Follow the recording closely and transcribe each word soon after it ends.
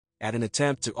At an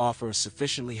attempt to offer a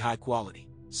sufficiently high-quality,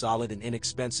 solid and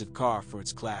inexpensive car for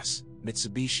its class,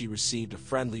 Mitsubishi received a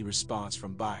friendly response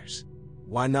from buyers.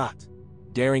 Why not?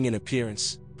 Daring in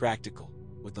appearance, practical,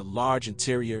 with a large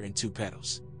interior and 2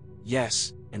 pedals.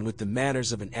 Yes, and with the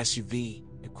manners of an SUV,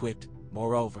 equipped,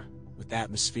 moreover, with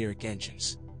atmospheric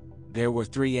engines. There were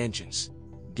 3 engines.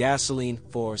 Gasoline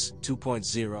Force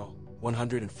 2.0,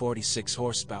 146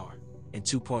 horsepower, and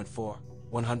 2.4,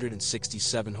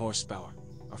 167 horsepower,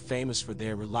 are famous for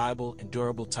their reliable and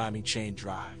durable timing chain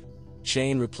drive.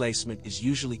 Chain replacement is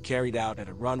usually carried out at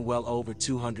a run well over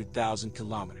 200,000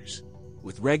 kilometers.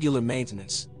 With regular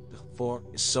maintenance, the 4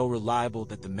 is so reliable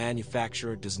that the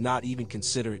manufacturer does not even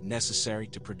consider it necessary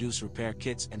to produce repair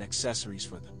kits and accessories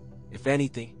for them. If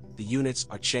anything, the units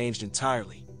are changed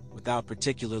entirely, without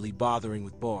particularly bothering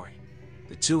with boring.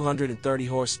 The 230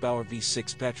 horsepower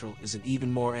V6 petrol is an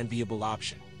even more enviable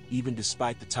option, even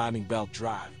despite the timing belt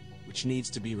drive, which needs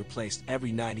to be replaced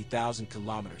every 90,000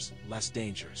 kilometers, less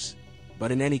dangerous.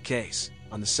 But in any case,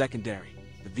 on the secondary,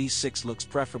 the V6 looks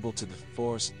preferable to the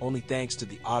Force only thanks to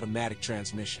the automatic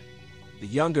transmission. The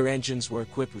younger engines were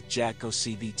equipped with Jatco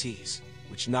CVTs,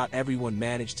 which not everyone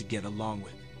managed to get along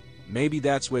with. Maybe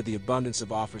that's where the abundance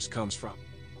of offers comes from.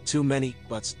 Too many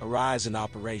buts arise in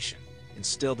operation, and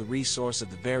still the resource of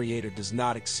the Variator does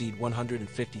not exceed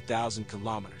 150,000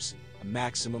 kilometers, a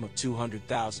maximum of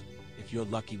 200,000, if you're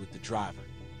lucky with the driver.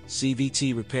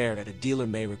 CVT repaired at a dealer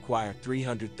may require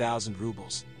 300,000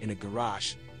 rubles, in a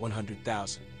garage,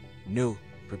 100,000. New,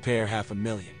 prepare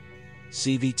 500,000.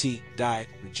 CVT diet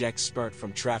rejects spurt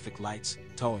from traffic lights,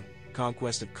 towing,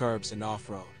 conquest of curbs and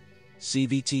off-road.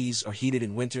 CVTs are heated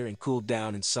in winter and cooled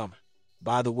down in summer.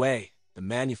 By the way, the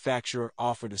manufacturer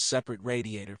offered a separate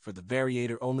radiator for the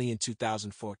Variator only in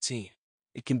 2014.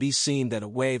 It can be seen that a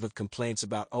wave of complaints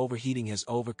about overheating has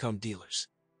overcome dealers.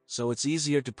 So it's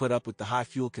easier to put up with the high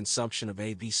fuel consumption of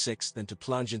a V6 than to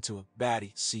plunge into a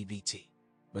batty CVT.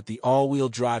 But the all-wheel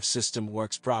drive system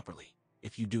works properly,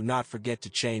 if you do not forget to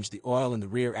change the oil in the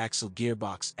rear axle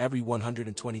gearbox every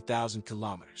 120,000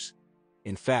 kilometers.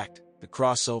 In fact, the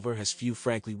crossover has few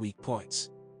frankly weak points.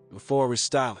 Before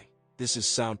restyling, this is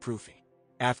soundproofing.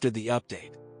 After the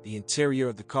update, the interior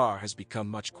of the car has become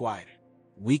much quieter.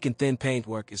 Weak and thin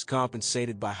paintwork is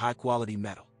compensated by high-quality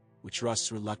metal, which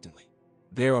rusts reluctantly.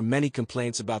 There are many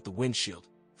complaints about the windshield,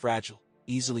 fragile,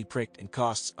 easily pricked and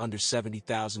costs under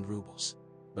 70,000 rubles.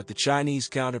 But the Chinese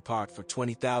counterpart for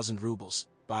 20,000 rubles,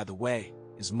 by the way,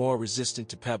 is more resistant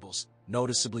to pebbles,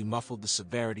 noticeably muffled the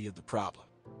severity of the problem.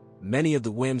 Many of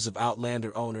the whims of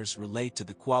Outlander owners relate to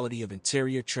the quality of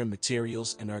interior trim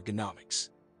materials and ergonomics.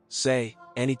 Say,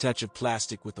 any touch of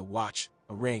plastic with a watch,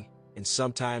 a ring, and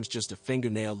sometimes just a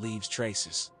fingernail leaves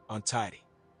traces, untidy.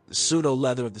 The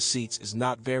pseudo-leather of the seats is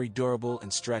not very durable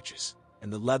and stretches,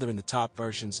 and the leather in the top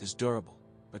versions is durable,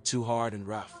 but too hard and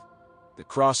rough. The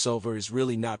crossover is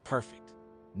really not perfect.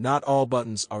 Not all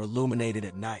buttons are illuminated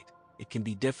at night. It can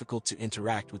be difficult to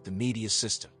interact with the media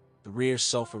system. The rear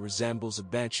sofa resembles a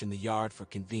bench in the yard for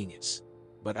convenience.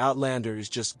 But Outlander is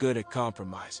just good at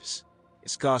compromises.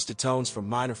 Its cost atones for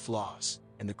minor flaws,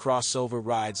 and the crossover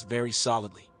rides very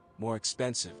solidly, more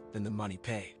expensive than the money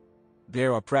paid.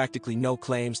 There are practically no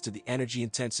claims to the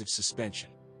energy-intensive suspension.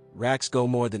 Racks go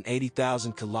more than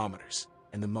 80,000 kilometers,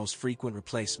 and the most frequent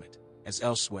replacement, as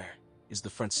elsewhere, is the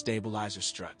front stabilizer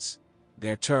struts.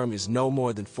 Their term is no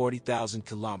more than 40,000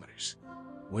 kilometers.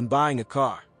 When buying a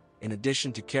car, in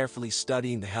addition to carefully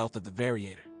studying the health of the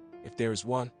Variator, if there is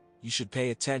one, you should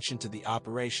pay attention to the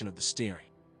operation of the steering.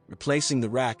 Replacing the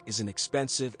rack is an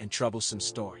expensive and troublesome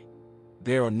story.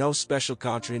 There are no special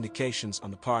contraindications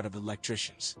on the part of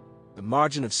electricians. The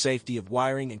margin of safety of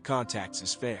wiring and contacts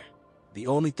is fair. The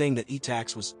only thing that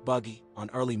e-tax was buggy on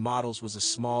early models was a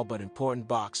small but important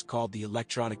box called the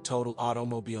Electronic Total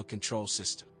Automobile Control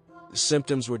System. The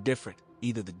symptoms were different.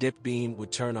 Either the dip beam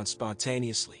would turn on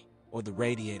spontaneously, or the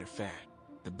radiator fan.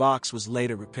 The box was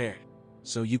later repaired.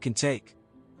 So you can take.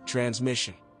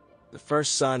 Transmission. The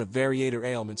first sign of Variator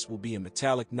ailments will be a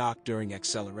metallic knock during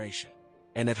acceleration.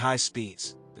 And at high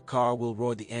speeds, the car will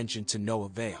roar the engine to no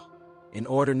avail. In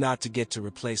order not to get to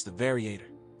replace the Variator,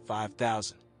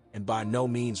 5,000, and by no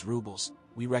means rubles,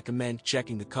 we recommend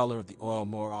checking the color of the oil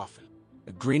more often.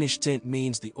 A greenish tint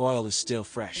means the oil is still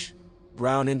fresh.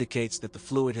 Brown indicates that the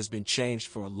fluid has been changed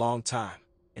for a long time,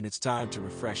 and it's time to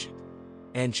refresh it.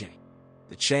 Engine.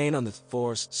 The chain on the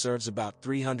Force serves about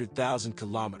 300,000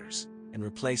 kilometers, and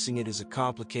replacing it is a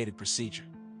complicated procedure,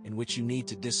 in which you need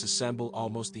to disassemble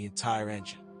almost the entire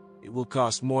engine. It will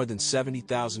cost more than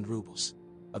 70,000 rubles.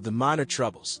 Of the minor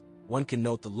troubles, one can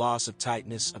note the loss of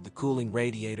tightness of the cooling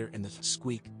radiator and the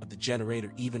squeak of the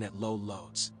generator even at low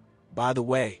loads. By the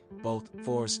way, both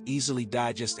 4s easily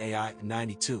digest AI in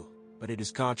 92, but it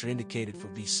is contraindicated for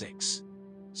V6.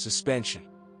 Suspension.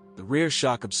 The rear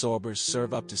shock absorbers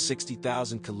serve up to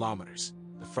 60,000 kilometers,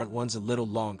 the front ones a little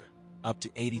longer, up to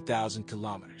 80,000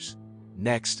 kilometers.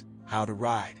 Next, how to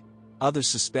ride. Other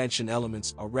suspension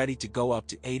elements are ready to go up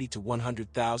to 80 to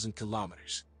 100,000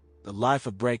 kilometers. The life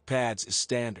of brake pads is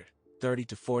standard, 30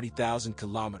 to 40,000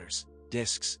 kilometers,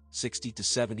 discs, 60 to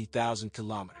 70,000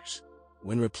 kilometers.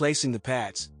 When replacing the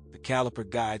pads, the caliper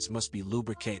guides must be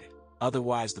lubricated,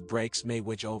 otherwise the brakes may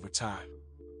wedge over time.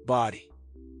 Body.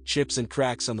 Chips and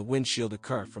cracks on the windshield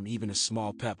occur from even a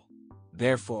small pebble.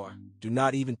 Therefore, do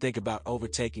not even think about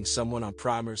overtaking someone on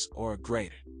primers or a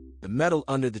grader. The metal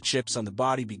under the chips on the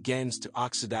body begins to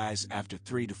oxidize after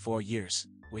 3 to 4 years,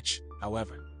 which,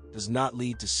 however, does not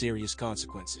lead to serious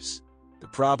consequences. The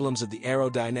problems of the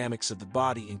aerodynamics of the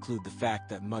body include the fact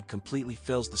that mud completely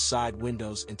fills the side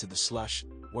windows into the slush,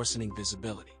 worsening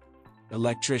visibility.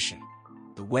 Electrician.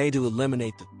 The way to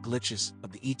eliminate the glitches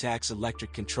of the ETAX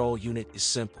electric control unit is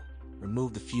simple.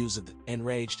 Remove the fuse of the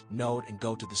enraged node and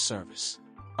go to the service.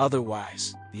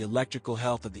 Otherwise, the electrical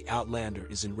health of the Outlander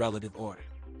is in relative order.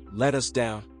 Let us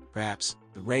down, perhaps,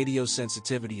 the radio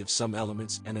sensitivity of some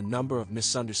elements and a number of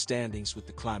misunderstandings with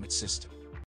the climate system.